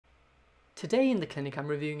Today in the clinic I'm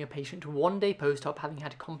reviewing a patient 1 day post-op having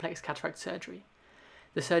had complex cataract surgery.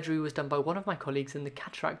 The surgery was done by one of my colleagues and the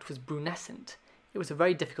cataract was brunescent. It was a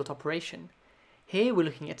very difficult operation. Here we're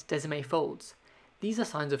looking at descemet folds. These are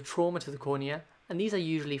signs of trauma to the cornea and these are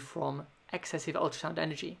usually from excessive ultrasound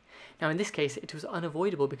energy. Now in this case it was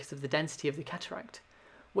unavoidable because of the density of the cataract.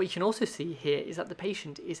 What you can also see here is that the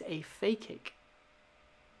patient is aphakic.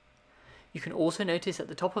 You can also notice at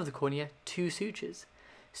the top of the cornea 2 sutures.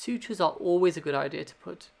 Sutures are always a good idea to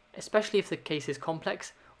put, especially if the case is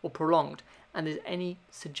complex or prolonged and there's any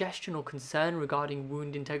suggestion or concern regarding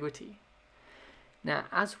wound integrity. Now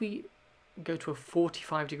as we go to a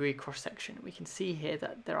 45-degree cross-section, we can see here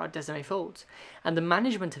that there are descemet folds, and the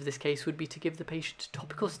management of this case would be to give the patient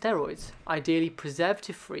topical steroids, ideally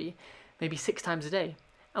preservative-free, maybe 6 times a day.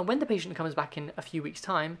 And when the patient comes back in a few weeks'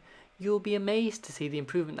 time, you'll be amazed to see the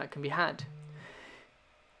improvement that can be had.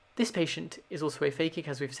 This patient is also aphakic,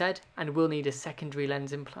 as we've said, and will need a secondary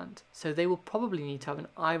lens implant, so they will probably need to have an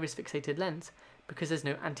iris fixated lens because there's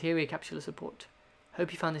no anterior capsular support.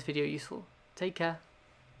 Hope you found this video useful. Take care.